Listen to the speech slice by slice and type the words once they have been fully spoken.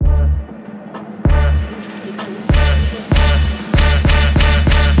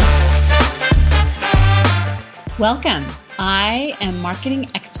Welcome. I am marketing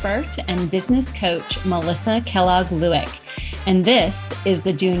expert and business coach Melissa Kellogg Lewick, and this is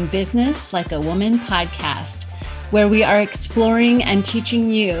the Doing Business Like a Woman podcast, where we are exploring and teaching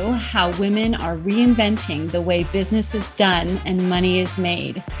you how women are reinventing the way business is done and money is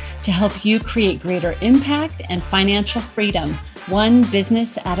made to help you create greater impact and financial freedom, one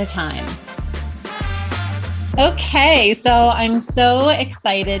business at a time. Okay, so I'm so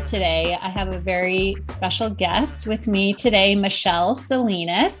excited today. I have a very special guest with me today, Michelle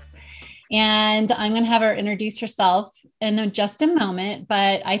Salinas, and I'm going to have her introduce herself in just a moment,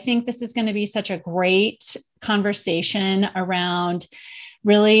 but I think this is going to be such a great conversation around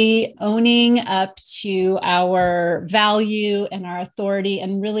really owning up to our value and our authority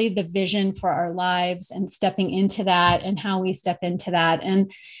and really the vision for our lives and stepping into that and how we step into that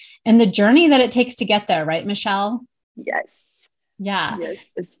and the journey that it takes to get there, right, Michelle? Yes. Yeah. Yes.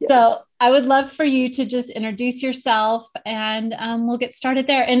 So I would love for you to just introduce yourself and we'll get started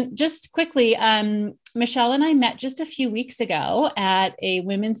there. And just quickly, Michelle and I met just a few weeks ago at a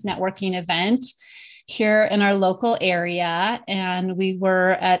women's networking event here in our local area. And we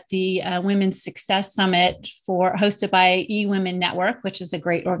were at the Women's Success Summit hosted by eWomen Network, which is a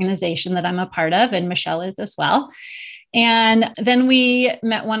great organization that I'm a part of, and Michelle is as well. And then we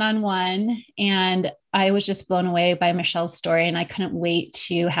met one-on-one, and I was just blown away by Michelle's story, and I couldn't wait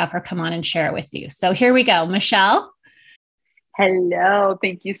to have her come on and share it with you. So here we go. Michelle. Hello.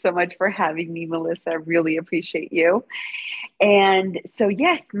 Thank you so much for having me, Melissa. I really appreciate you. And so,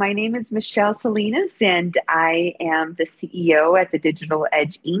 yes, my name is Michelle Salinas, and I am the CEO at the Digital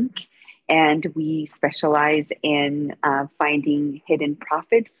Edge Inc. And we specialize in finding hidden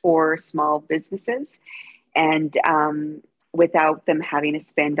profit for small businesses and without them having to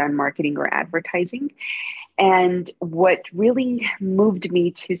spend on marketing or advertising. And what really moved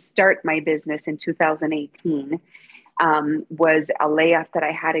me to start my business in 2018 was a layoff that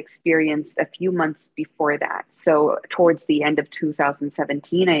I had experienced a few months before that. So towards the end of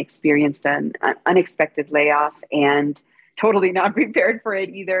 2017, I experienced an unexpected layoff and totally not prepared for it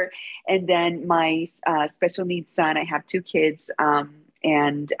either. And then my special needs son, I have two kids,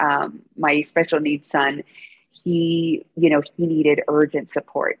 and my special needs son, he needed urgent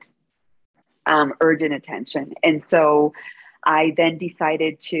support, urgent attention. And so I then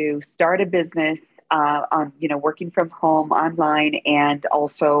decided to start a business on, working from home online, and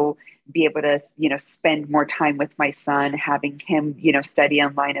also be able to, spend more time with my son, having him, study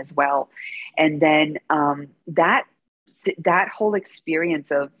online as well. And then that whole experience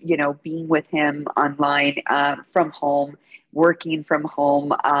of, being with him online, from home, working from home,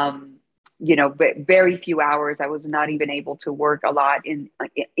 but very few hours. I was not even able to work a lot in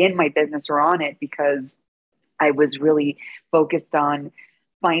my business or on it, because I was really focused on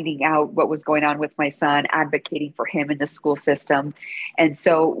finding out what was going on with my son, advocating for him in the school system. And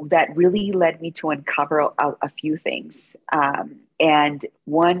so that really led me to uncover a few things. And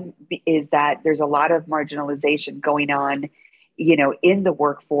one is that there's a lot of marginalization going on, in the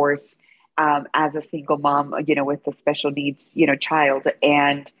workforce, as a single mom, with a special needs, child.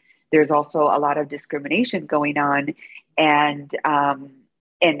 And there's also a lot of discrimination going on. And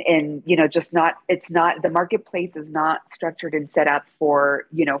just the marketplace is not structured and set up for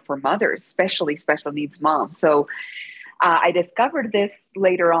mothers, especially special needs moms. So I discovered this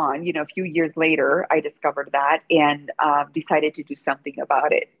later on, a few years later, I discovered that and decided to do something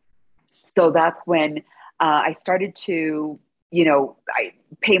about it. So that's when I started to, I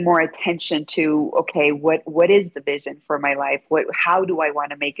pay more attention to, okay, what is the vision for my life? How do I want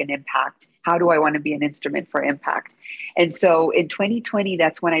to make an impact? How do I want to be an instrument for impact? And so in 2020,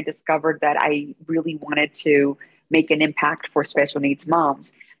 that's when I discovered that I really wanted to make an impact for special needs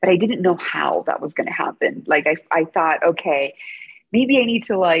moms, but I didn't know how that was going to happen. Like I thought, okay, maybe I need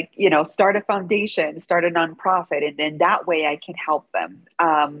to start a foundation, start a nonprofit, and then that way I can help them.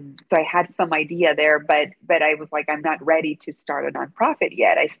 So I had some idea there, but I was like, I'm not ready to start a nonprofit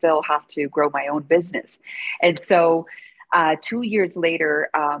yet. I still have to grow my own business. And so 2 years later,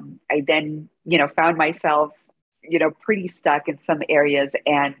 I then, found myself, pretty stuck in some areas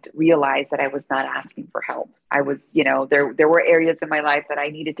and realized that I was not asking for help. I was, there were areas in my life that I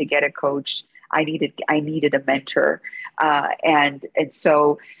needed to get a coach. I needed a mentor. And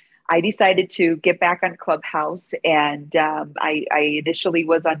so I decided to get back on Clubhouse, and I initially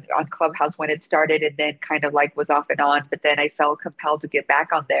was on Clubhouse when it started, and then kind of was off and on, but then I felt compelled to get back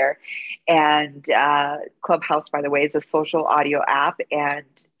on there. And Clubhouse, by the way, is a social audio app, and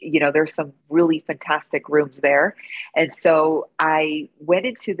there's some really fantastic rooms there. And so I went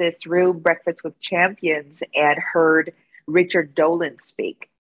into this room, Breakfast with Champions, and heard Richard Dolan speak.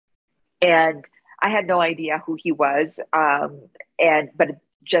 And I had no idea who he was. But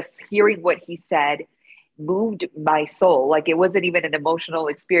just hearing what he said moved my soul. Like it wasn't even an emotional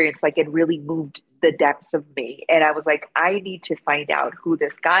experience. Like it really moved the depths of me. And I was like, I need to find out who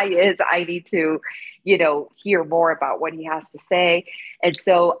this guy is. I need to, hear more about what he has to say. And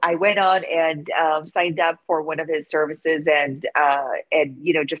so I went on and signed up for one of his services and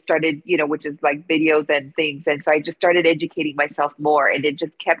just started, which is like videos and things. And so I just started educating myself more, and it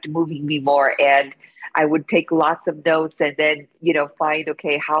just kept moving me more. And I would take lots of notes and then, find,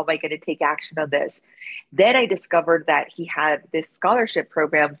 okay, how am I going to take action on this? Then I discovered that he had this scholarship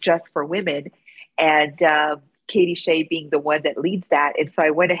program just for women, and Katie Shea being the one that leads that. And so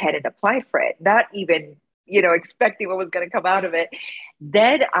I went ahead and applied for it, not even, expecting what was going to come out of it.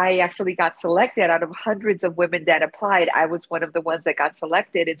 Then I actually got selected out of hundreds of women that applied. I was one of the ones that got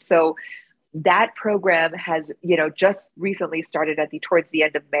selected. And so that program has, just recently started towards the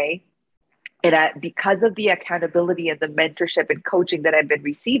end of May. And because of the accountability and the mentorship and coaching that I've been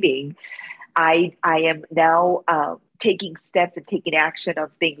receiving, I am now taking steps and taking action on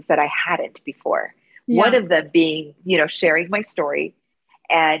things that I hadn't before. Yeah. One of them being, sharing my story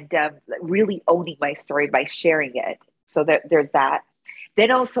and really owning my story by sharing it. So there's that.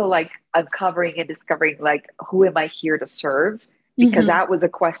 Then also like uncovering and discovering like, who am I here to serve? Because that was a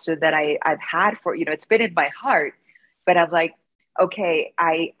question that I've had for, it's been in my heart, but I'm like, okay,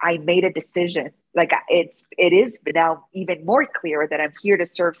 I made a decision. Like it is now even more clear that I'm here to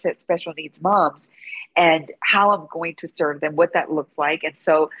serve special needs moms and how I'm going to serve them, what that looks like. And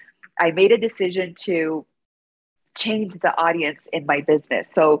so I made a decision to change the audience in my business.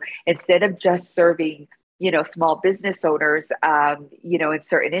 So instead of just serving, small business owners, in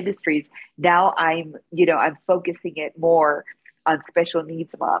certain industries, now I'm focusing it more on special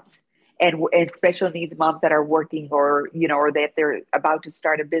needs moms. And special needs moms that are working or that they're about to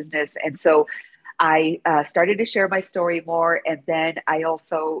start a business. And so I started to share my story more. And then I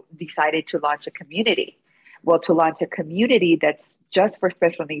also decided to launch a community. Well, to launch a community that's just for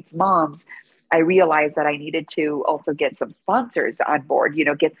special needs moms, I realized that I needed to also get some sponsors on board,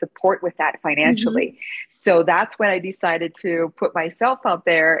 get support with that financially. So that's when I decided to put myself out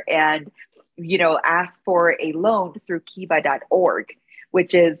there and, ask for a loan through kiva.org.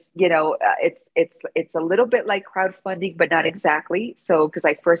 Which is, it's a little bit like crowdfunding, but not exactly. So, because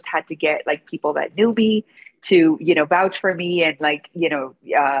I first had to get like people that knew me to, vouch for me and like,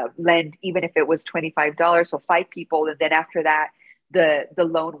 lend, even if it was $25, so 5 people. And then after that, the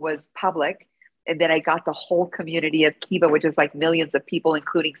loan was public. And then I got the whole community of Kiva, which is like millions of people,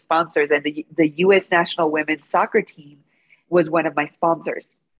 including sponsors. And the U.S. national women's soccer team was one of my sponsors.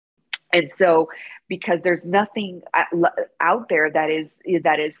 And so, because there's nothing out there that is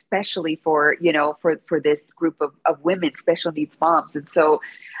especially for, for this group of women, special needs moms. And so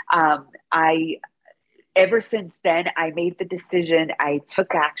ever since then, I made the decision, I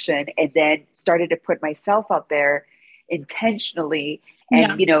took action, and then started to put myself out there intentionally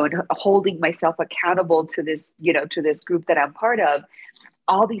and, and holding myself accountable to this, to this group that I'm part of.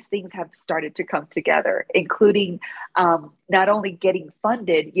 All these things have started to come together, including not only getting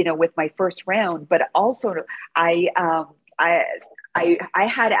funded, with my first round, but also I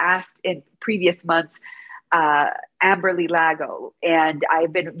had asked in previous months Amberly Lago, and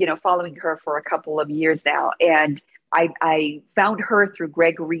I've been following her for a couple of years now, and I found her through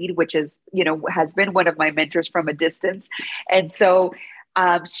Greg Reed, which is has been one of my mentors from a distance, and so.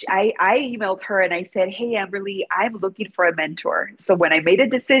 I emailed her and I said, hey, Amberly, I'm looking for a mentor. So when I made a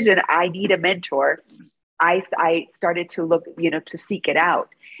decision, I need a mentor, I started to look, to seek it out.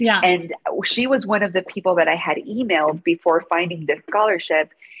 Yeah. And she was one of the people that I had emailed before finding this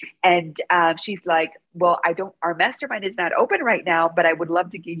scholarship. And she's like, well, our mastermind is not open right now, but I would love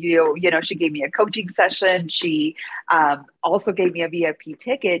to give you, she gave me a coaching session. She also gave me a VIP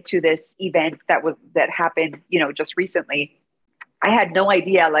ticket to this event that happened, just recently. I had no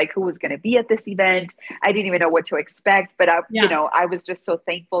idea like who was going to be at this event. I didn't even know what to expect, but I was just so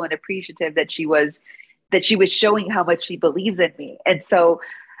thankful and appreciative that she was showing how much she believes in me. And so,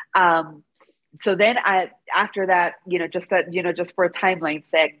 so then after that, just for a timeline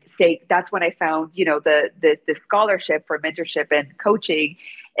sake, that's when I found, the scholarship for mentorship and coaching.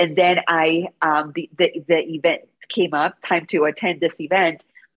 And then the event came up, time to attend this event,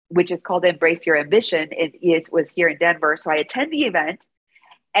 which is called Embrace Your Ambition. It was here in Denver. So I attend the event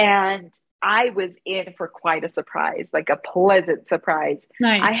and I was in for quite a surprise, like a pleasant surprise.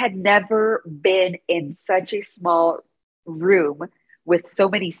 Nice. I had never been in such a small room with so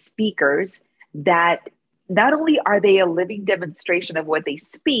many speakers that not only are they a living demonstration of what they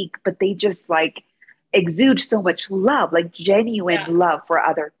speak, but they just like exude so much love, like genuine love for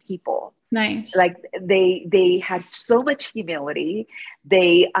other people. Nice. Like they had so much humility.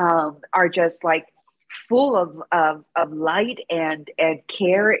 They are just like full of light and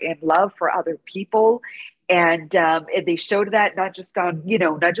care and love for other people. And they showed that not just on,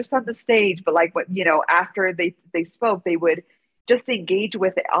 not just on the stage, but like what, after they spoke, they would just engage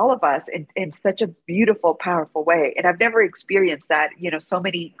with all of us in such a beautiful, powerful way. And I've never experienced that, so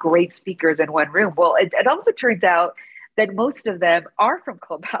many great speakers in one room. Well, it also turns out that most of them are from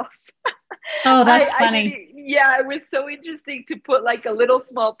Clubhouse. Oh, that's I funny. didn't, yeah, it was so interesting to put like a little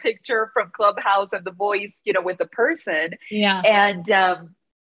small picture from Clubhouse and the voice, with the person. Yeah. And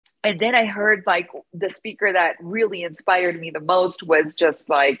then I heard like the speaker that really inspired me the most was just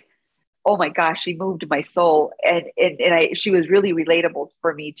like, oh my gosh, she moved my soul. And she was really relatable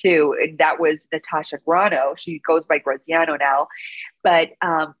for me too. And that was Natasha Grano. She goes by Graziano now, but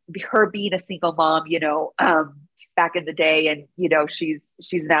her being a single mom, back in the day, and she's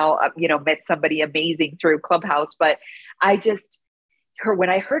now met somebody amazing through Clubhouse. But I just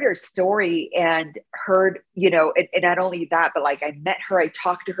when I heard her story and heard, and not only that, but like I met her, I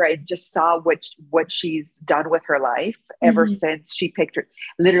talked to her, I just saw what she's done with her life ever Mm-hmm. since she picked her,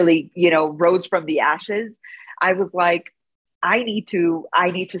 literally, rose from the ashes. I was like, I need to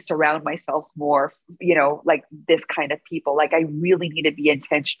surround myself more, like this kind of people. Like I really need to be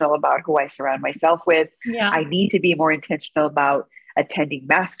intentional about who I surround myself with. Yeah. I need to be more intentional about attending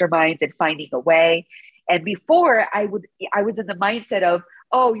masterminds and finding a way. And before I was in the mindset of,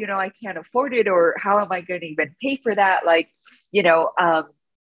 oh, I can't afford it, or how am I going to even pay for that? Like,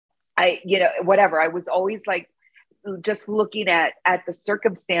 whatever. I was always like, just looking at the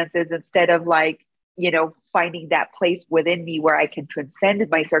circumstances instead of like, finding that place within me where I can transcend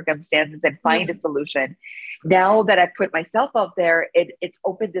my circumstances and find Yeah. a solution. Now that I've put myself out there, it's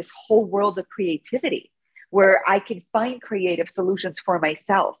opened this whole world of creativity where I can find creative solutions for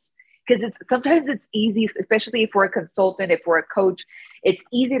myself. Because sometimes it's easy, especially if we're a consultant, if we're a coach, it's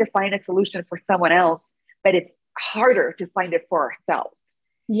easy to find a solution for someone else, but it's harder to find it for ourselves.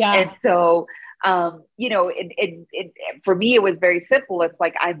 Yeah. And so, for me, it was very simple. It's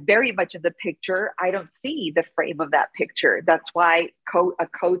like, I'm very much in the picture. I don't see the frame of that picture. That's why a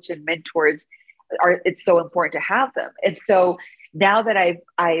coach and mentors it's so important to have them. And so now that I've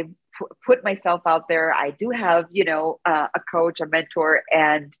put myself out there, I do have, a coach, a mentor,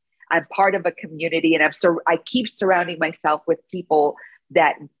 and I'm part of a community, and I keep surrounding myself with people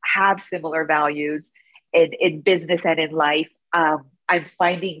that have similar values in business and in life. I'm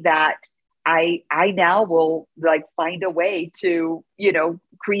finding that I now will like find a way to,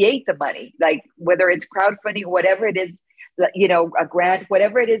 create the money, like whether it's crowdfunding, whatever it is, a grant,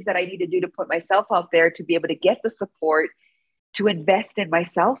 whatever it is that I need to do to put myself out there to be able to get the support to invest in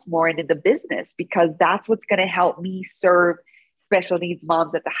myself more and in the business, because that's what's going to help me serve special needs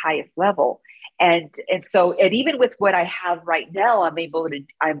moms at the highest level. And even with what I have right now, I am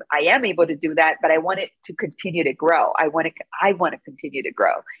able to do that, but I want it to continue to grow. I want to continue to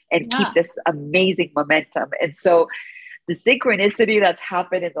grow and keep Yeah. this amazing momentum. And so the synchronicity that's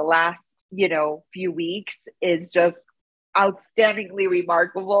happened in the last, few weeks is just outstandingly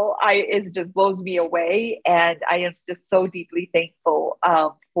remarkable. It just blows me away. And I am just so deeply thankful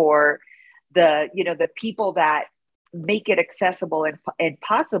for the people that make it accessible and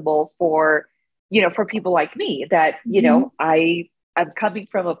possible for, for people like me that, Mhm. I'm coming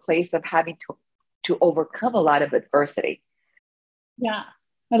from a place of having to overcome a lot of adversity. Yeah.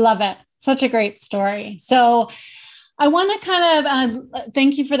 I love it. Such a great story. So I want to kind of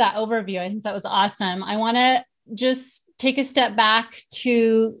thank you for that overview. I think that was awesome. I want to just take a step back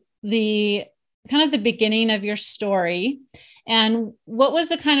to the kind of the beginning of your story. And what was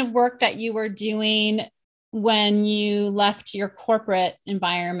the kind of work that you were doing when you left your corporate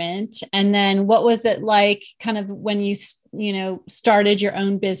environment? And then what was it like kind of when you started your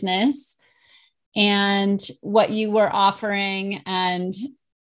own business, and what you were offering? And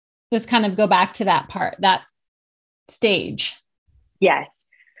let's kind of go back to that part, that stage. Yes.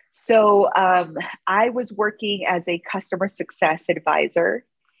 So I was working as a customer success advisor.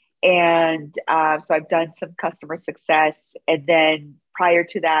 And so I've done some customer success. And then prior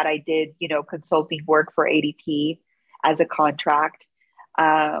to that, I did, consulting work for ADP as a contract.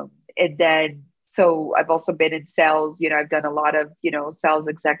 And then, so I've also been in sales, I've done a lot of, sales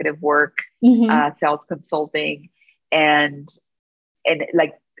executive work, Mm-hmm. sales consulting, and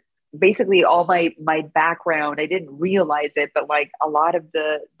like, basically all my background, I didn't realize it, but like a lot of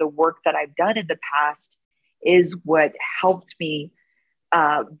the work that I've done in the past is what helped me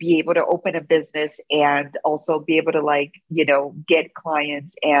be able to open a business and also be able to like, get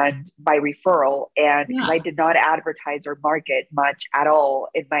clients and by referral. And because Yeah. I did not advertise or market much at all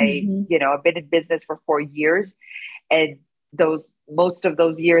in my, Mhm. I've been in business for 4 years, and most of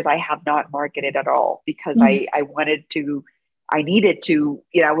those years I have not marketed at all because Mhm. I needed to,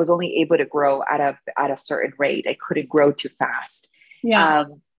 I was only able to grow at a certain rate. I couldn't grow too fast. Yeah.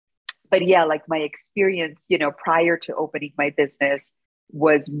 Um, but yeah, like my experience, prior to opening my business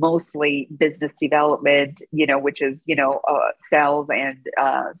was mostly business development, which is, sales and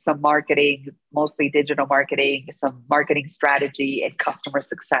some marketing, mostly digital marketing, some marketing strategy and customer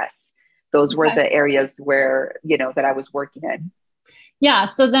success. Those were Okay. the areas where, that I was working in. Yeah.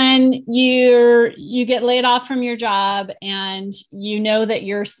 So then you get laid off from your job and you know that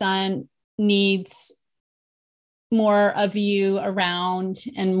your son needs more of you around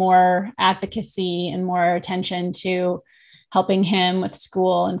and more advocacy and more attention to helping him with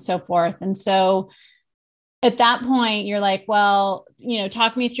school and so forth. And so at that point, you're like, well,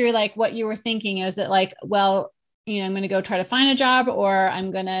 talk me through like what you were thinking. Is it like, well, I'm going to go try to find a job or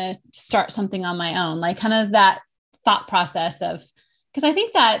I'm going to start something on my own? Like kind of that thought process of, because I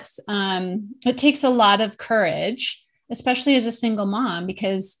think that's, it takes a lot of courage, especially as a single mom,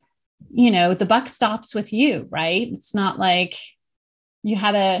 because, the buck stops with you, right? It's not like you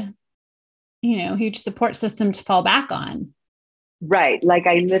had a, huge support system to fall back on. Right. Like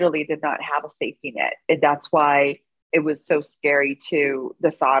I literally did not have a safety net. And that's why it was so scary to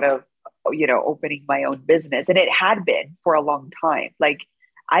the thought of, opening my own business. And it had been for a long time. Like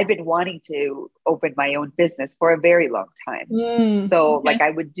I've been wanting to open my own business for a very long time. So like Okay.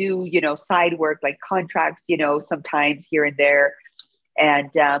 I would do, side work, like contracts, sometimes here and there. And,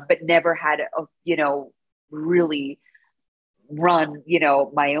 but never had, really run,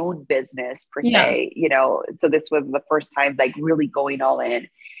 my own business per Yeah. se, so this was the first time like really going all in.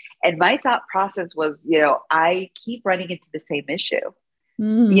 And my thought process was, I keep running into the same issue.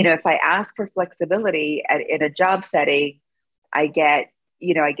 Mm. If I ask for flexibility in a job setting, I get,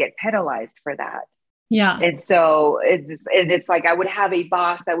 I get penalized for that. Yeah. And so it's like, I would have a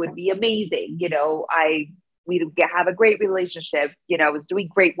boss that would be amazing. We'd have a great relationship. I was doing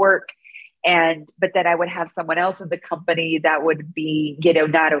great work. But then I would have someone else in the company that would be,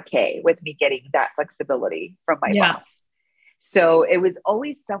 not okay with me getting that flexibility from my Yeah. boss. So it was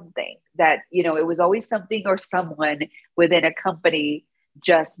always something that, it was always something or someone within a company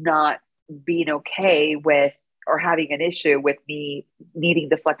just not being okay with or having an issue with me needing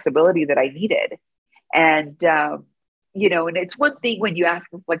the flexibility that I needed. And, and it's one thing when you ask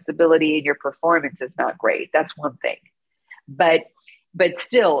for flexibility and your performance is not great. That's one thing. But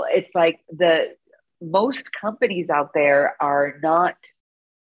still, it's like the most companies out there are not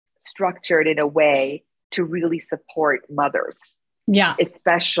structured in a way to really support mothers, Yeah.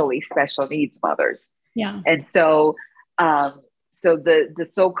 especially special needs mothers. Yeah. And so, so the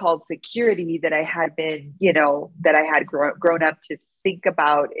so-called security that I had been, that I had grown up to think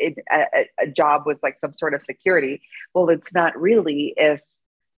about a job was like some sort of security. Well, it's not really if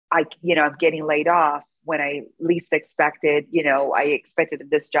I'm getting laid off when I least expected, I expected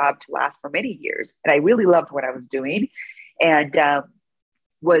this job to last for many years. And I really loved what I was doing and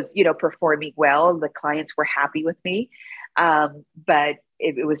was, performing well. The clients were happy with me. But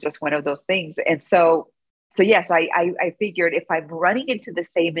it was just one of those things. And so yes, I figured if I'm running into the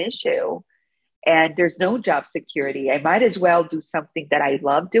same issue and there's no job security, I might as well do something that I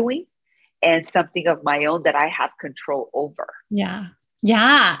love doing and something of my own that I have control over. Yeah.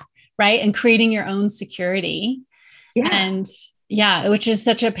 Yeah. Right. And creating your own security. Yeah. And yeah, which is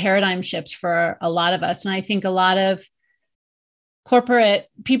such a paradigm shift for a lot of us. And I think a lot of corporate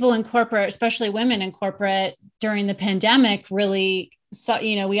people in corporate, especially women in corporate during the pandemic, really saw,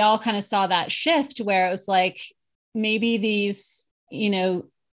 we all kind of saw that shift where it was like maybe these,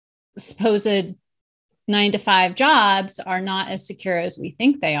 supposed 9 to 5 jobs are not as secure as we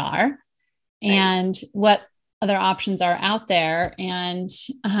think they are. And what other options are out there. And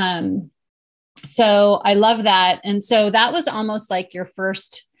so I love that. And so that was almost like your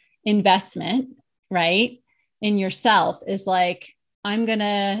first investment, right? In yourself is like, I'm going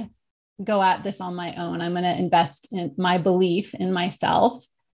to go at this on my own. I'm going to invest in my belief in myself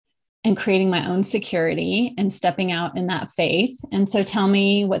and creating my own security and stepping out in that faith. And so tell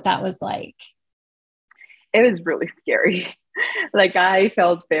me what that was like. It was really scary. Like I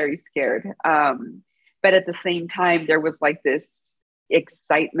felt very scared. But at the same time, there was like this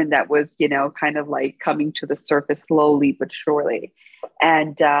excitement that was, kind of like coming to the surface slowly but surely.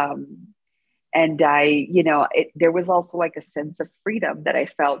 And I, there was also like a sense of freedom that I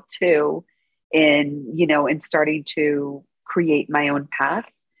felt too in, in starting to create my own path.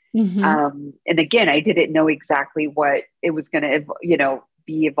 Mm-hmm. And again, I didn't know exactly what it was going to,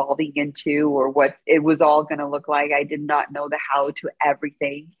 be evolving into, or what it was all going to look like. I did not know the how to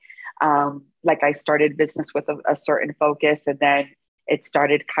everything. Like I started business with a certain focus, and then it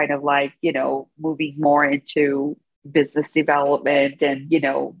started kind of like, moving more into business development and,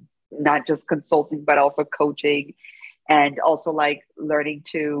 not just consulting, but also coaching, and also like learning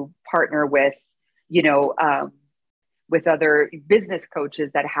to partner you know, um, with other business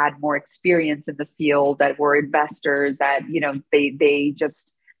coaches that had more experience in the field, that were investors, that,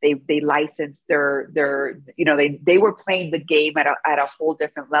 they licensed they were playing the game at a whole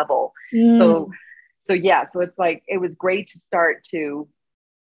different level. So, Mm. so it's like, it was great to start to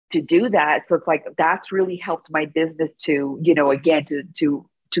do that. So it's like, that's really helped my business to, again, to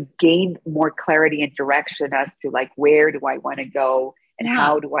gain more clarity and direction as to like, where do I want to go and Yeah.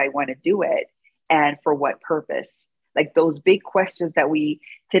 how do I want to do it and for what purpose? Like those big questions that we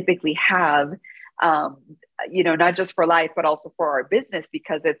typically have, um, not just for life, but also for our business,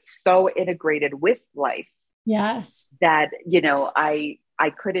 because it's so integrated with life Yes. that, I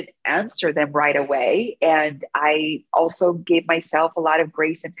couldn't answer them right away. And I also gave myself a lot of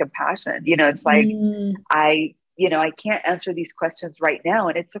grace and compassion. It's like, Mm. I can't answer these questions right now,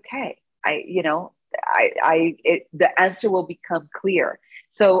 and it's okay. The answer will become clear.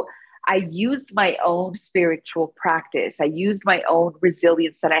 So I used my own spiritual practice. I used my own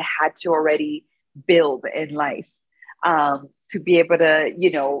resilience that I had to already build in life, to be able to,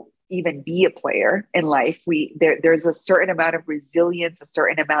 even be a player in life. There's a certain amount of resilience, a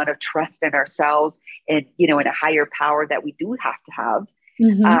certain amount of trust in ourselves, and, in a higher power that we do have to have.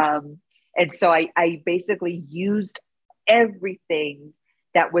 Mm-hmm. And so I basically used everything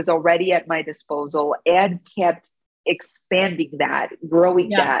that was already at my disposal and kept expanding that,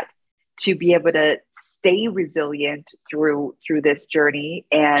 growing Yeah. that, to be able to stay resilient through this journey,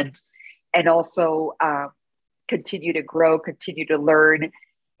 and also continue to grow, continue to learn,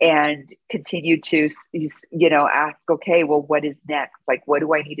 and continue to, ask, okay, well, what is next? Like, what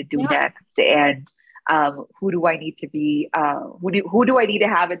do I need to do Yeah. next? And who do I need to be? Who do I need to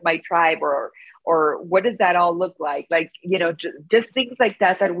have in my tribe, or what does that all look like? Like, just things like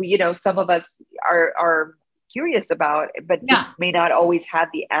that we, some of us are curious about, but just Yeah. may not always have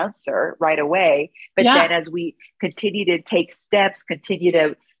the answer right away. But then Yeah. as we continue to take steps, continue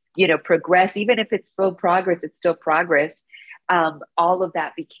to, progress, even if it's slow progress, it's still progress. All of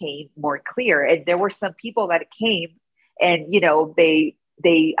that became more clear. And there were some people that came and, they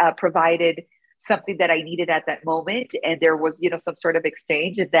provided something that I needed at that moment. And there was, some sort of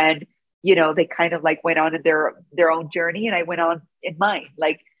exchange. And then, they kind of like went on in their own journey, and I went on in mine.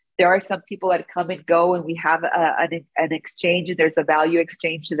 Like, there are some people that come and go, and we have an exchange, and there's a value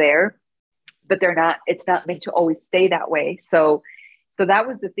exchange there, but it's not meant to always stay that way. So that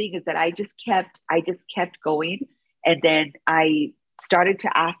was the thing, is that I just kept going. And then I started to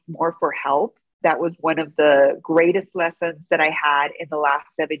ask more for help. That was one of the greatest lessons that I had in the last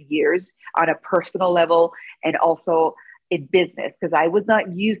 7 years, on a personal level and also in business, because I was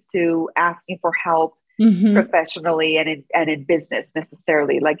not used to asking for help Mm-hmm. professionally and in business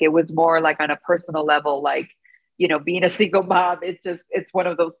necessarily. Like, it was more like on a personal level, like, being a single mom, it's one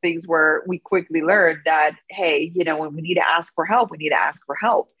of those things where we quickly learned that, hey, when we need to ask for help, we need to ask for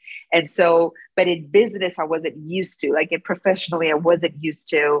help. And so, but in business, I wasn't used to, like, in professionally, I wasn't used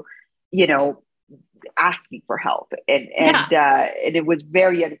to, you know, asking for help. Yeah. And it was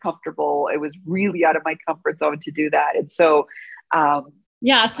very uncomfortable. It was really out of my comfort zone to do that. And so, um,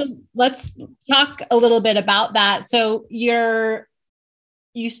 Yeah. So let's talk a little bit about that. So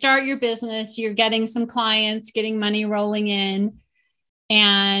you start your business, you're getting some clients, getting money rolling in,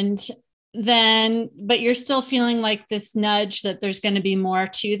 and then, but you're still feeling like this nudge that there's going to be more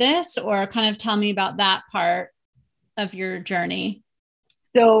to this, or kind of tell me about that part of your journey.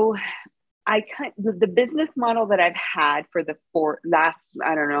 so the business model that I've had for the last,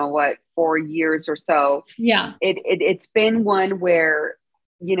 I don't know what, 4 years or so, Yeah. it's been one where,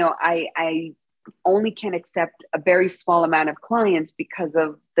 I only can accept a very small amount of clients because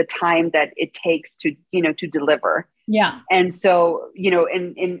of the time that it takes to deliver. Yeah. And so,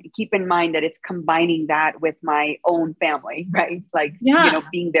 and keep in mind that it's combining that with my own family, right? Like, Yeah.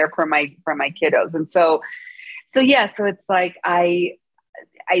 being there for my kiddos. And so yeah, so it's like,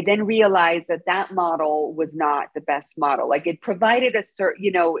 I then realized that model was not the best model. Like, it provided a certain,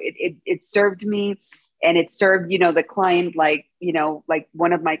 it served me, and it served, the client, like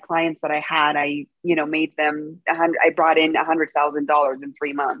one of my clients that I had, made them I brought in $100,000 in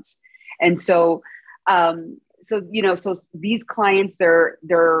 3 months. And so, so these clients,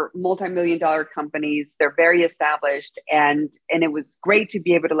 they're multi-million dollar companies. They're very established, and it was great to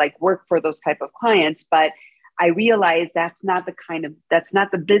be able to like work for those type of clients. But I realized that's not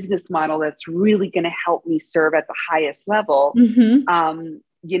the business model that's really going to help me serve at the highest level. The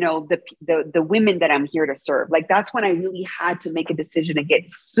women that I'm here to serve. Like, that's when I really had to make a decision and get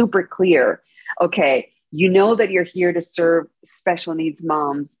super clear. Okay, you know that you're here to serve special needs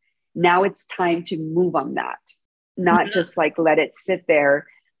moms. Now it's time to move on that. Not just like let it sit there,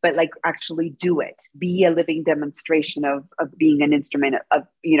 but like actually do it. Be a living demonstration of being an instrument of,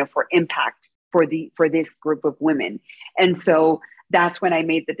 for impact for this group of women. And so that's when I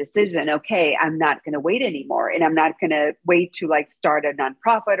made the decision, okay, I'm not going to wait anymore. And I'm not going to wait to like start a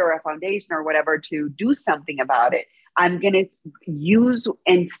nonprofit or a foundation or whatever to do something about it. I'm going to use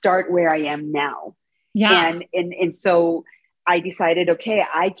and start where I am now. Yeah. And so I decided, okay,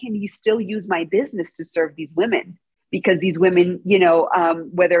 you still use my business to serve these women, because these women,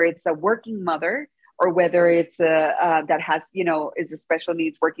 whether it's a working mother or whether it's that has, is a special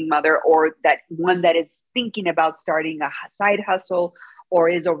needs working mother, or that one that is thinking about starting a side hustle or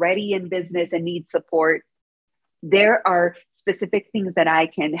is already in business and needs support, there are specific things that I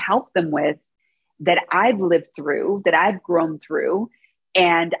can help them with that I've lived through, that I've grown through.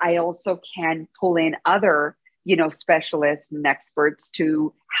 And I also can pull in other, specialists and experts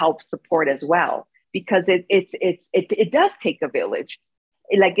to help support as well, because it does take a village.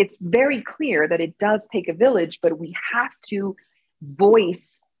 Like, it's very clear that it does take a village, but we have to voice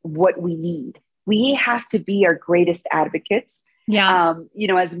what we need. We have to be our greatest advocates. Yeah.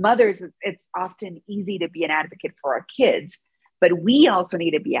 As mothers, it's often easy to be an advocate for our kids, but we also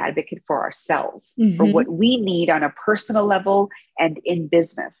need to be advocate for ourselves, for what we need on a personal level and in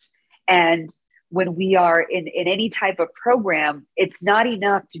business. And when we are in any type of program, it's not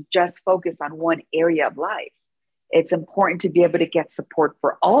enough to just focus on one area of life. It's important to be able to get support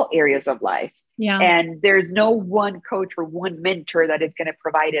for all areas of life. Yeah. And there's no one coach or one mentor that is going to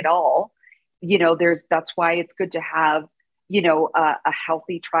provide it all. That's why it's good to have, a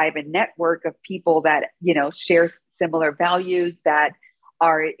healthy tribe and network of people that, share similar values, that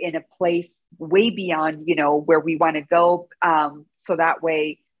are in a place way beyond, where we want to go. So that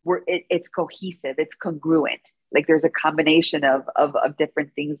way it's cohesive, it's congruent. Like, there's a combination of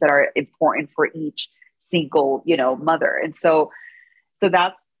different things that are important for each single, mother. And so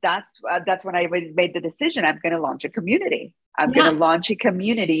that's when I made the decision. I'm going to launch a community. I'm going to launch a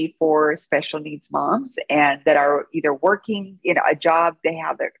community for special needs moms, and that are either working, a job, they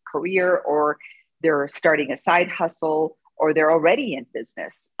have their career, or they're starting a side hustle, or they're already in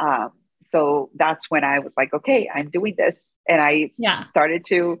business. So that's when I was like, okay, I'm doing this. And I started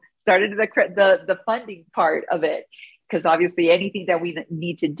the funding part of it. Because obviously anything that we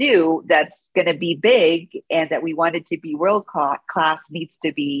need to do that's going to be big and that we want it to be world class needs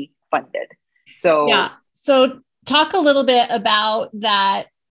to be funded. So talk a little bit about that,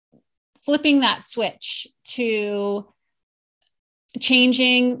 flipping that switch to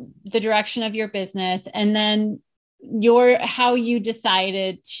changing the direction of your business, and then how you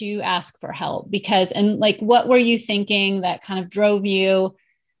decided to ask for help, what were you thinking that kind of drove you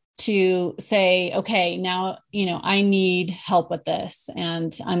to say, okay, now, I need help with this,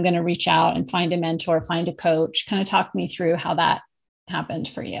 and I'm going to reach out and find a mentor, find a coach. Kind of talk me through how that happened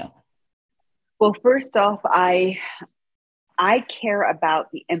for you. Well, first off, I care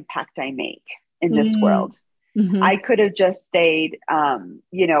about the impact I make in this world. I could have just stayed,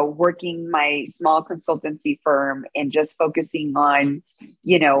 working my small consultancy firm and just focusing on,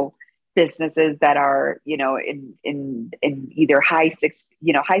 businesses that are, in either high six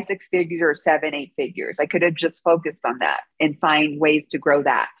figures or 7-8 figures. I could have just focused on that and find ways to grow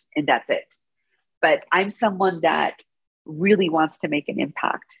that, and that's it. But I'm someone that really wants to make an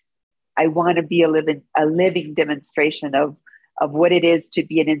impact. I want to be a living demonstration of what it is to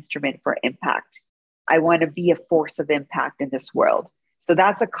be an instrument for impact. I want to be a force of impact in this world. So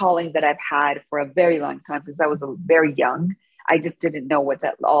that's a calling that I've had for a very long time, since I was very young. I just didn't know what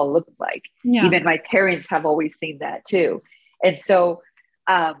that all looked like. Yeah. Even my parents have always seen that too. And so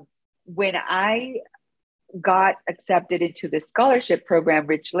when I got accepted into the scholarship program,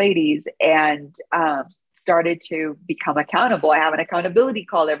 Rich Ladies, and started to become accountable, I have an accountability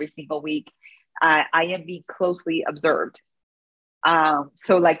call every single week. I am being closely observed.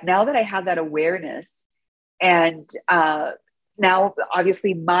 So like, now that I have that awareness, and now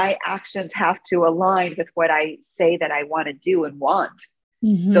obviously my actions have to align with what I say that I want to do and want.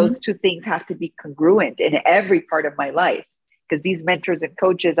 Those two things have to be congruent in every part of my life, because these mentors and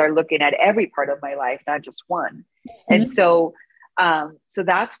coaches are looking at every part of my life, not just one. And so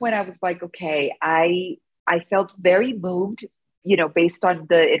that's when I was like, okay, I I felt very moved, based on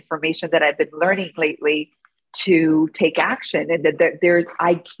the information that I've been learning lately, to take action. And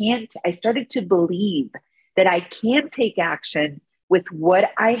that I started to believe that I can take action with what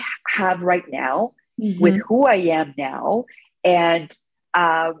I have right now, with who I am now, and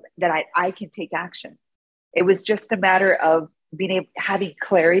that I can take action. It was just a matter of having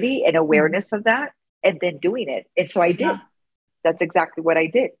clarity and awareness of that, and then doing it. And so I did. That's exactly what I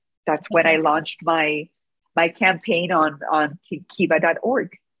did. That's when I launched my campaign on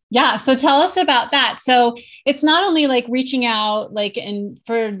Kiva.org. Yeah. So tell us about that. So it's not only like reaching out, like, and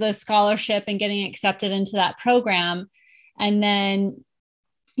for the scholarship and getting accepted into that program, and then,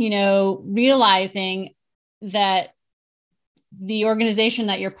 realizing that the organization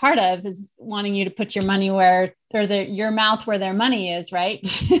that you're part of is wanting you to put your money your mouth where their money is, right?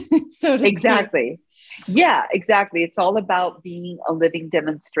 So to exactly. Speak. Yeah, exactly. It's all about being a living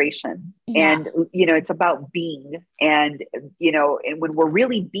demonstration. Yeah. And, it's about being, and, and when we're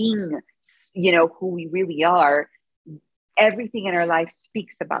really being, who we really are, everything in our life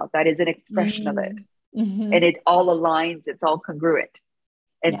speaks about that, is an expression of it. And it all aligns, it's all congruent.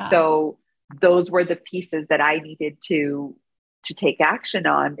 And so those were the pieces that I needed to take action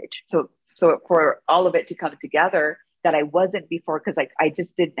on. So for all of it to come together that I wasn't before, because I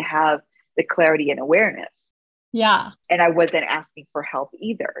just didn't have the clarity and awareness. Yeah. And I wasn't asking for help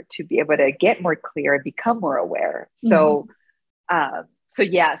either to be able to get more clear and become more aware. So, so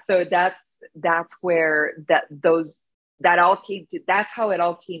that's where that's how it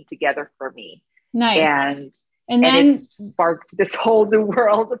all came together for me. Nice. And then it sparked this whole new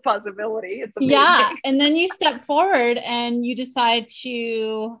world of possibility. It's amazing. Yeah. And then you step forward and you decide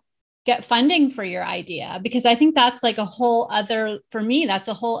to get funding for your idea, because I think that's like for me, that's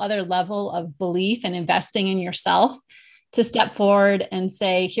a whole other level of belief and investing in yourself, to step forward and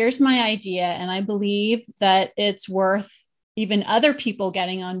say, here's my idea. And I believe that it's worth even other people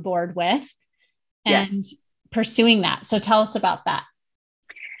getting on board with and pursuing that. So tell us about that.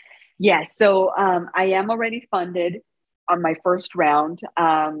 Yes. So I am already funded on my first round.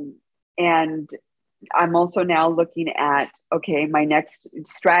 And I'm also now looking at, okay, my next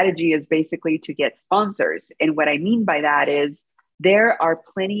strategy is basically to get sponsors. And what I mean by that is there are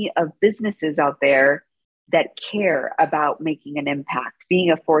plenty of businesses out there that care about making an impact,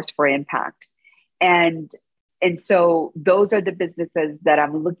 being a force for impact. And so those are the businesses that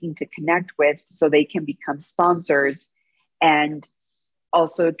I'm looking to connect with so they can become sponsors and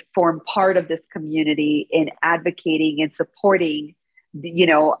also form part of this community in advocating and supporting,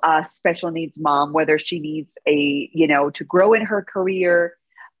 a special needs mom, whether she needs to grow in her career,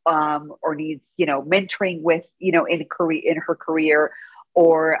 or needs, mentoring with, in her career,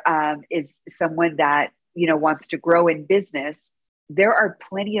 or is someone that, wants to grow in business. There are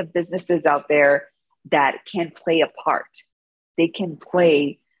plenty of businesses out there that can play a part. They can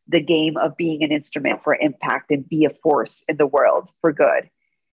play the game of being an instrument for impact and be a force in the world for good.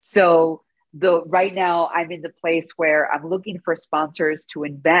 So right now I'm in the place where I'm looking for sponsors to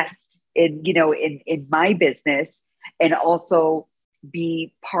invest in, in my business, and also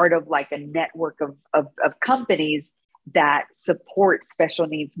be part of like a network of companies that support special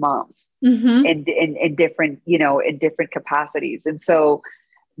needs moms in different, in different capacities. And so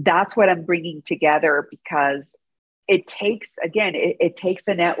that's what I'm bringing together, because it takes, again, it takes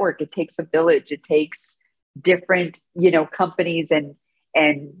a network, it takes a village, it takes different, companies and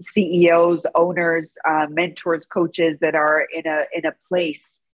CEOs, owners, mentors, coaches that are in a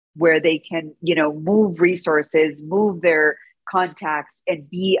place where they can, move resources, move their contacts, and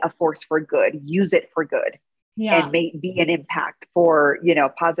be a force for good, use it for good, and be an impact for,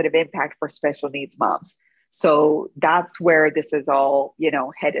 positive impact for special needs moms. So that's where this is all,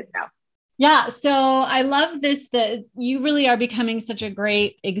 headed now. Yeah. So I love this, that you really are becoming such a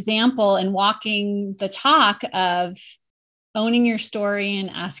great example and walking the talk of owning your story and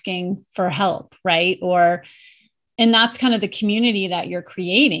asking for help, right? And that's kind of the community that you're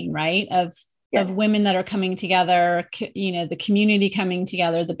creating, right? Of women that are coming together, the community coming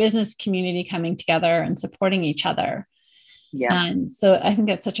together, the business community coming together and supporting each other. Yeah. And so I think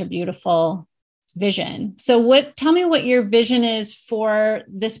that's such a beautiful vision. So tell me what your vision is for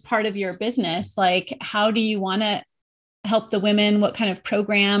this part of your business. Like, how do you want to help the women? What kind of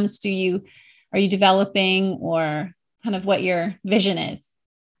programs are you developing, or kind of what your vision is?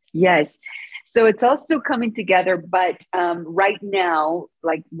 Yes. So it's all still coming together, but right now,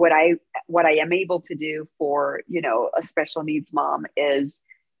 like what I am able to do for, a special needs mom is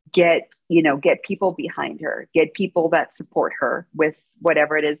get people behind her, get people that support her with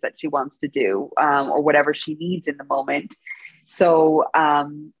whatever it is that she wants to do, or whatever she needs in the moment. So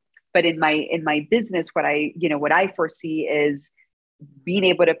But in my business, what I foresee is being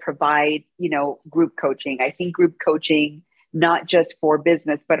able to provide, group coaching. I think group coaching, not just for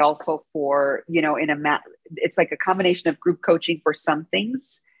business, but also for, it's like a combination of group coaching for some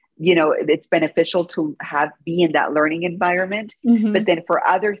things. It's beneficial to be in that learning environment, but then for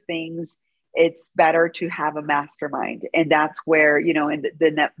other things, it's better to have a mastermind. And that's where, in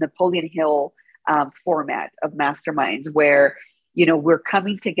the Napoleon Hill format of masterminds, where, we're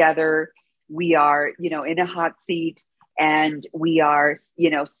coming together, we are, in a hot seat, and we are,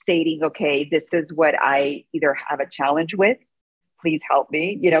 stating, okay, this is what I either have a challenge with, please help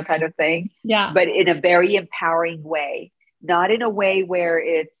me, kind of thing. Yeah. But in a very empowering way, not in a way where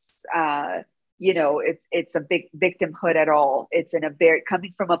it's, it's a big victimhood at all. It's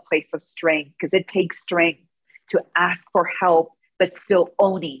coming from a place of strength, because it takes strength to ask for help, but still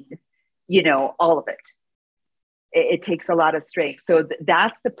owning, all of it. It takes a lot of strength. So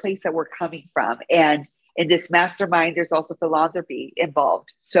that's the place that we're coming from. And in this mastermind, there's also philanthropy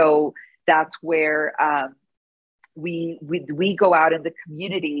involved. So that's where we go out in the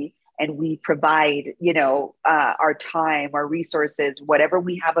community and we provide, our time, our resources, whatever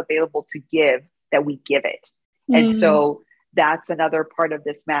we have available to give, that we give it. And so that's another part of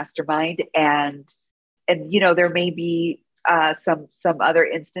this mastermind. And there may be some other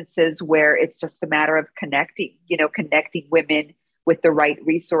instances where it's just a matter of connecting women with the right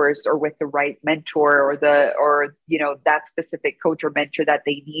resource, or with the right mentor, or that specific coach or mentor that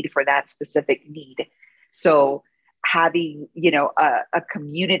they need for that specific need. So having, a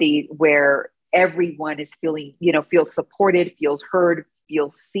community where everyone is feels supported, feels heard,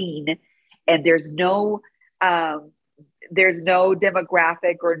 feels seen, and there's no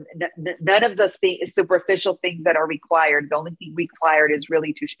demographic or none of the superficial things that are required. The only thing required is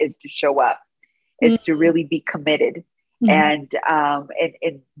really to show up, is to really be committed, and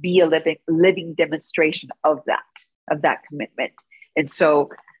be a living demonstration of that commitment. And so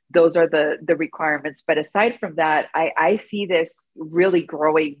those are the requirements. But aside from that, I see this really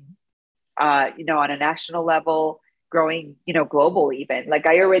growing, on a national level, growing, global even. Like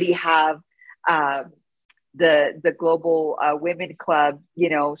I already have the Global Women Club,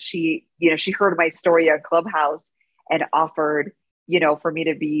 she heard my story on Clubhouse and offered, for me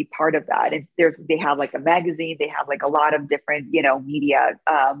to be part of that. And they have like a magazine, they have like a lot of different, media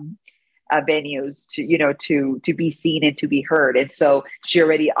venues to be seen and to be heard. And so she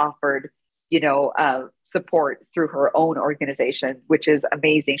already offered, support through her own organization, which is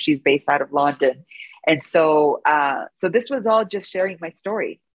amazing. She's based out of London. And so this was all just sharing my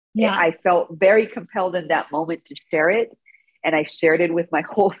story. Yeah. I felt very compelled in that moment to share it. And I shared it with my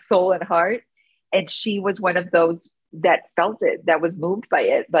whole soul and heart. And she was one of those that felt it, that was moved by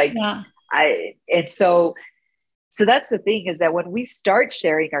it. So that's the thing, is that when we start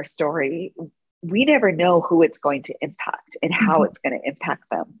sharing our story, we never know who it's going to impact and how it's going to impact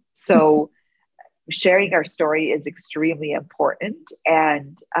them. So sharing our story is extremely important.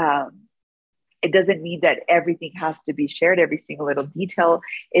 And it doesn't mean that everything has to be shared, every single little detail.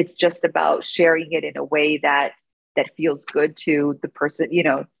 It's just about sharing it in a way that feels good to the person,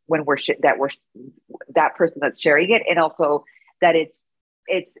 when that person that's sharing it. And also that it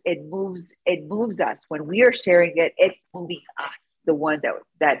moves us when we are sharing it. It's moving us, the one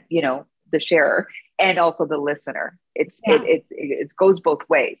that the sharer, and also the listener. It goes both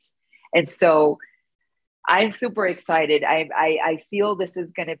ways. And so I'm super excited. I feel this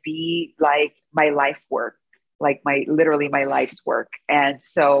is going to be like my life work, like literally my life's work. And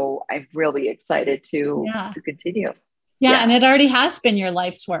so I'm really excited to continue. Yeah. And it already has been your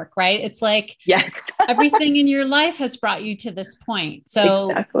life's work, right? It's like, yes, everything in your life has brought you to this point. So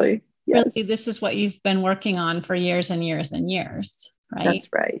exactly. Yes. Really, this is what you've been working on for years and years and years, right? That's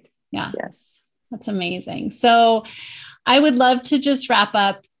right. Yeah. Yes. That's amazing. So I would love to just wrap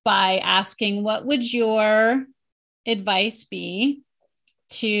up by asking, what would your advice be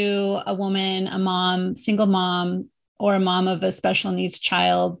to a woman, a mom, single mom, or a mom of a special needs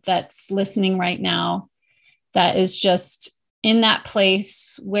child that's listening right now, that is just in that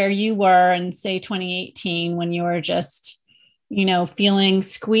place where you were in, say, 2018, when you were just, feeling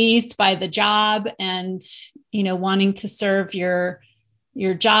squeezed by the job and, wanting to serve your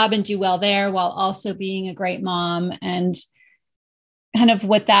job and do well there while also being a great mom, and kind of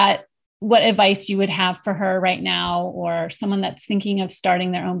what advice you would have for her right now, or someone that's thinking of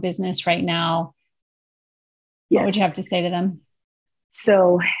starting their own business right now? Yes. What would you have to say to them?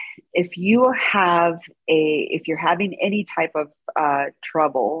 So if you're having any type of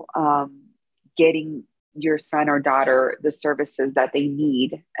trouble getting your son or daughter the services that they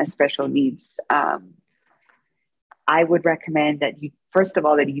need as special needs I would recommend that you, first of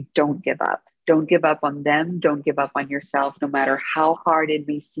all, that you don't give up. Don't give up on them. Don't give up on yourself, no matter how hard it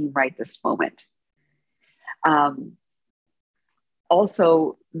may seem right this moment.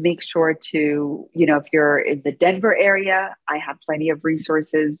 Also, make sure to, if you're in the Denver area, I have plenty of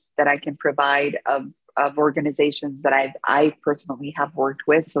resources that I can provide of organizations that I personally have worked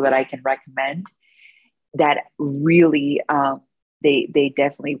with, so that I can recommend that really, they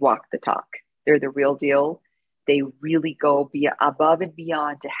definitely walk the talk. They're the real deal. They really go above and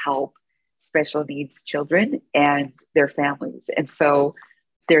beyond to help special needs children and their families. And so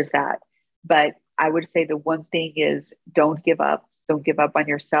there's that. But I would say the one thing is, don't give up. Don't give up on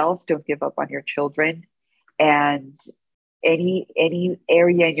yourself. Don't give up on your children. And any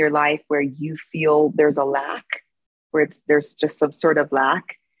area in your life where you feel there's a lack, where there's just some sort of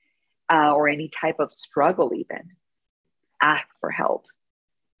lack, or any type of struggle, even ask for help.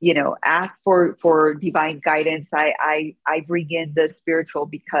 Ask for divine guidance. I bring in the spiritual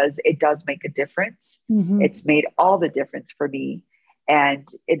because it does make a difference. Mm-hmm. It's made all the difference for me. And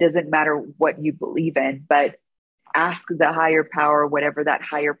it doesn't matter what you believe in, but ask the higher power, whatever that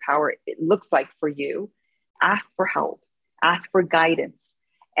higher power it looks like for you. Ask for help, ask for guidance.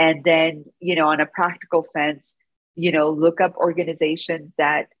 And then, on a practical sense, look up organizations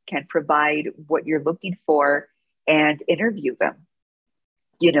that can provide what you're looking for and interview them.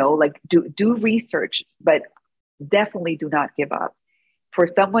 Do research, but definitely do not give up. For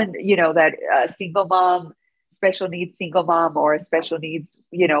someone, that single mom, special needs single mom, or a special needs,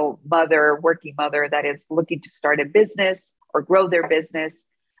 working mother that is looking to start a business or grow their business,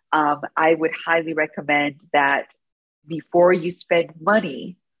 I would highly recommend that before you spend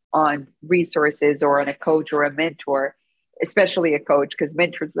money on resources or on a coach or a mentor, especially a coach, because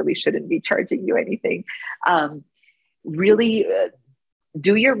mentors really shouldn't be charging you anything, really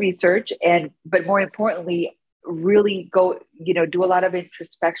do your research, but more importantly, really go, do a lot of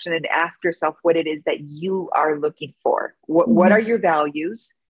introspection and ask yourself what it is that you are looking for. What are your values?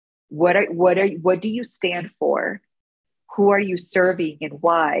 What do you stand for? Who are you serving and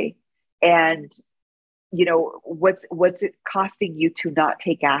why? And, what's it costing you to not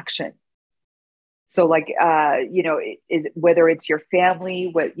take action? So is whether it's your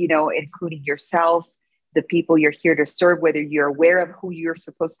family, including yourself, the people you're here to serve, whether you're aware of who you're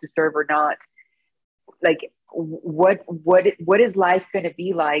supposed to serve or not, what is life going to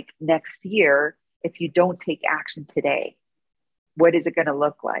be like next year if you don't take action today? What is it going to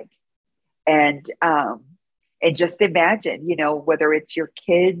look like? And just imagine, whether it's your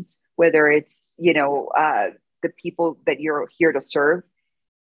kids, whether it's, the people that you're here to serve,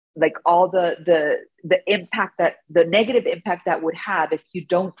 all the impact the negative impact that would have if you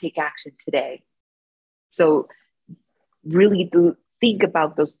don't take action today. So really think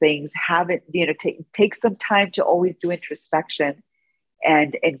about those things, take some time to always do introspection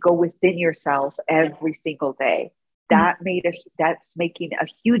and go within yourself every single day. That's making a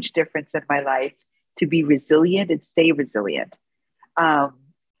huge difference in my life, to be resilient and stay resilient. And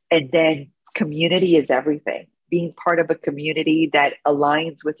then community is everything. Being part of a community that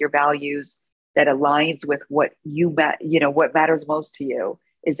aligns with your values, that aligns with what what matters most to you,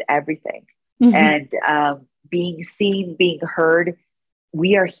 is everything. Mm-hmm. And being seen, being heard.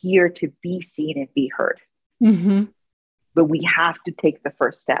 We are here to be seen and be heard. Mm-hmm. But we have to take the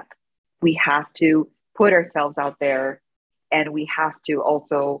first step. We have to put ourselves out there, and we have to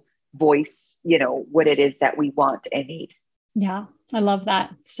also voice, what it is that we want and need. Yeah, I love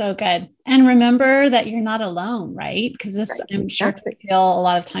that. So good. And remember that you're not alone, right? Because this, right. I'm sure, can feel a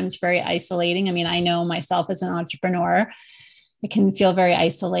lot of times very isolating. I mean, I know myself as an entrepreneur, it can feel very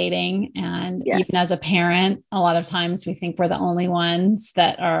isolating. And yes. Even as a parent, a lot of times we think we're the only ones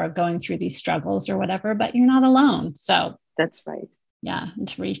that are going through these struggles or whatever, but you're not alone. So that's right. Yeah. And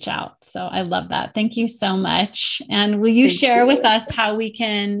to reach out. So I love that. Thank you so much. And will you share with us how we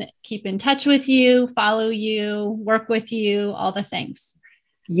can keep in touch with you, follow you, work with you, all the things?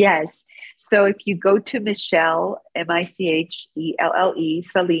 Yes. So if you go to Michelle, Michelle,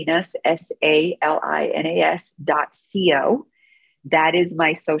 Salinas, SALINAS.co, that is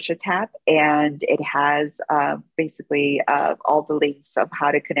my social tab. And it has basically all the links of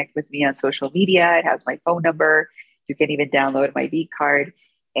how to connect with me on social media. It has my phone number. You can even download my V card.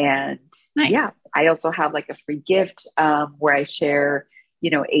 And nice. Yeah, I also have a free gift where I share,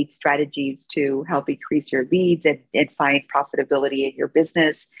 8 strategies to help increase your leads and find profitability in your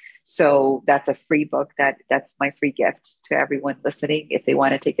business. So that's a free book that's my free gift to everyone listening if they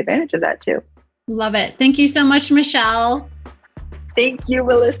want to take advantage of that too. Love it. Thank you so much, Michelle. Thank you,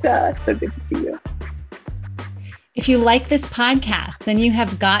 Melissa. So good to see you. If you like this podcast, then you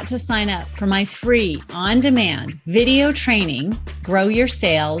have got to sign up for my free on-demand video training, Grow Your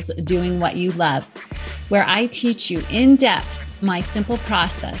Sales Doing What You Love, where I teach you in depth my simple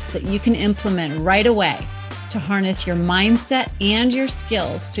process that you can implement right away to harness your mindset and your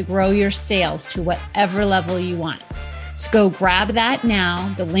skills to grow your sales to whatever level you want. So go grab that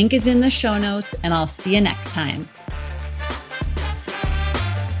now. The link is in the show notes, and I'll see you next time.